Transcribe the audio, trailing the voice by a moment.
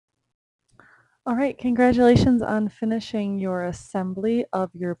All right, congratulations on finishing your assembly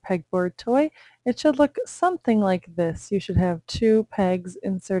of your pegboard toy. It should look something like this. You should have two pegs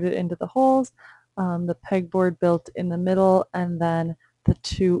inserted into the holes, the pegboard built in the middle, and then the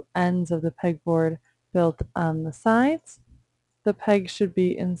two ends of the pegboard built on the sides. The pegs should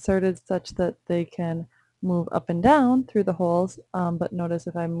be inserted such that they can move up and down through the holes, but notice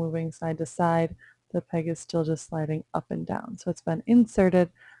if I'm moving side to side, the peg is still just sliding up and down. So it's been inserted,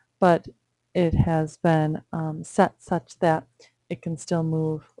 but it has been set such that it can still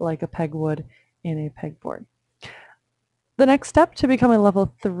move like a peg would in a pegboard. The next step to become a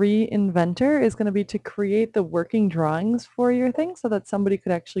level 3 inventor is going to be to create the working drawings for your thing so that somebody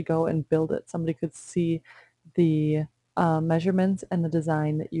could actually go and build it. Somebody could see the measurements and the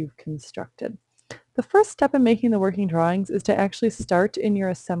design that you've constructed. The first step in making the working drawings is to actually start in your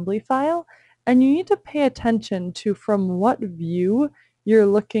assembly file, and you need to pay attention to from what view you're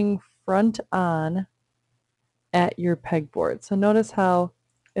looking front on at your pegboard. So notice how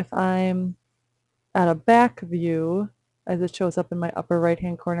if I'm at a back view, as it shows up in my upper right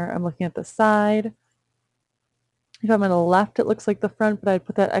hand corner, I'm looking at the side. If I'm on the left, it looks like the front, but I'd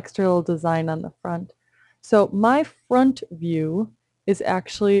put that extra little design on the front. So my front view is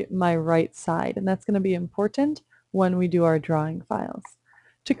actually my right side, and that's going to be important when we do our drawing files.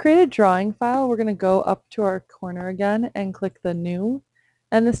 To create a drawing file, we're going to go up to our corner again and click the new,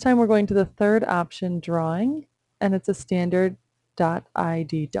 and this time we're going to the third option, drawing, and it's a standard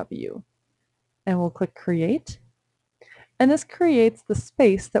 .idw. And we'll click create. And this creates the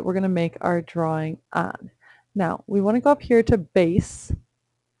space that we're going to make our drawing on. Now, we want to go up here to base,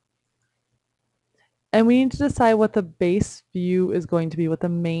 and we need to decide what the base view is going to be, what the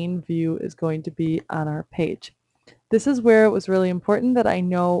main view is going to be on our page. This is where it was really important that I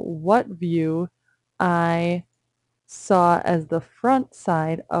know what view I saw as the front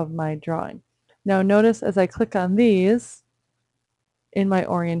side of my drawing. Now notice as I click on these in my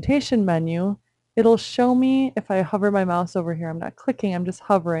orientation menu, it'll show me if I hover my mouse over here, I'm not clicking, I'm just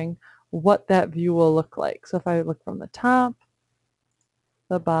hovering, what that view will look like. So if I look from the top,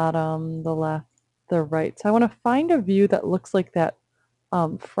 the bottom, the left, the right. So I want to find a view that looks like that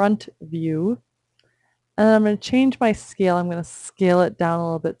front view. And then I'm going to change my scale. I'm going to scale it down a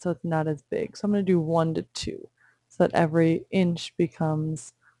little bit so it's not as big. So I'm going to do 1 to 2 so that every inch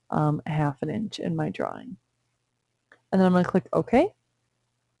becomes half an inch in my drawing. And then I'm going to click OK.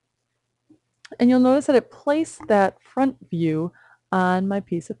 And you'll notice that it placed that front view on my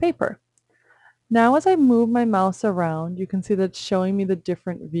piece of paper. Now as I move my mouse around, you can see that it's showing me the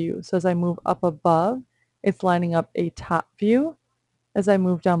different views. So as I move up above, it's lining up a top view. As I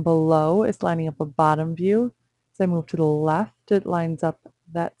move down below, it's lining up a bottom view. As I move to the left, it lines up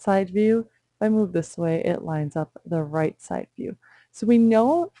that side view. If I move this way, it lines up the right side view. So we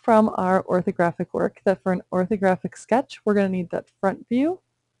know from our orthographic work that for an orthographic sketch, we're going to need that front view.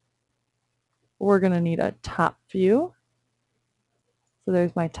 We're going to need a top view. So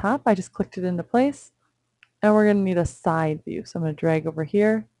there's my top. I just clicked it into place. And we're going to need a side view. So I'm going to drag over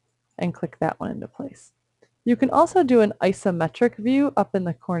here and click that one into place. You can also do an isometric view up in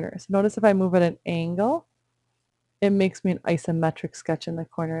the corner. So notice if I move at an angle, it makes me an isometric sketch in the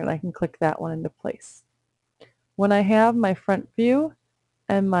corner, and I can click that one into place. When I have my front view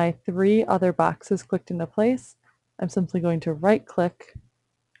and my 3 other boxes clicked into place, I'm simply going to right click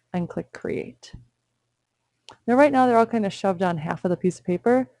and click create. Now right now they're all kind of shoved on half of the piece of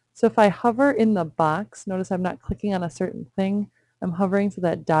paper. So if I hover in the box, notice I'm not clicking on a certain thing. I'm hovering so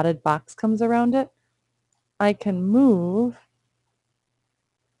that dotted box comes around it. I can move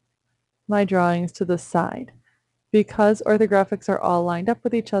my drawings to the side. Because orthographics are all lined up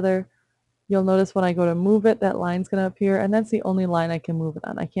with each other, you'll notice when I go to move it, that line's going to appear, and that's the only line I can move it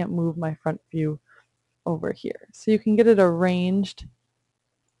on. I can't move my front view over here. So you can get it arranged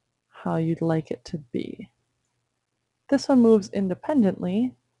how you'd like it to be. This one moves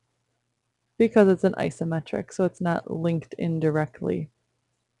independently because it's an isometric, so it's not linked in directly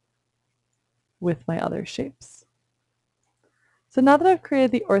with my other shapes. So now that I've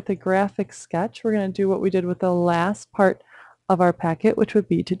created the orthographic sketch, we're going to do what we did with the last part of our packet, which would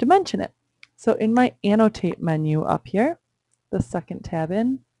be to dimension it. So in my annotate menu up here, the second tab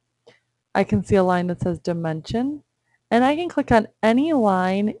in, I can see a line that says dimension, and I can click on any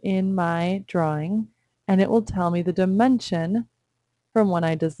line in my drawing and it will tell me the dimension from when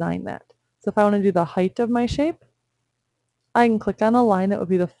I designed that. So if I want to do the height of my shape, I can click on a line that would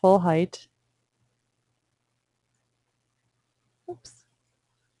be the full height. Oops.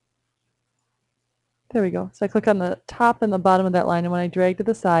 There we go. So I click on the top and the bottom of that line, and when I drag to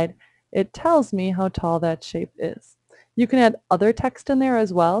the side, it tells me how tall that shape is. You can add other text in there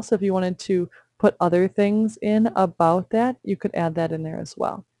as well. So if you wanted to put other things in about that, you could add that in there as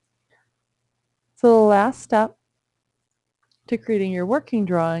well. So the last step to creating your working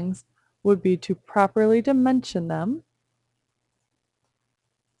drawings would be to properly dimension them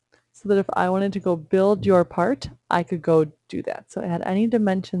so that if I wanted to go build your part, I could go do that. So add any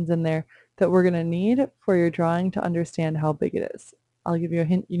dimensions in there that we're going to need for your drawing to understand how big it is. I'll give you a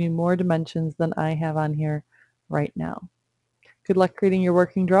hint, you need more dimensions than I have on here right now. Good luck creating your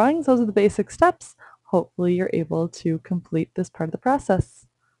working drawings. Those are the basic steps. Hopefully you're able to complete this part of the process.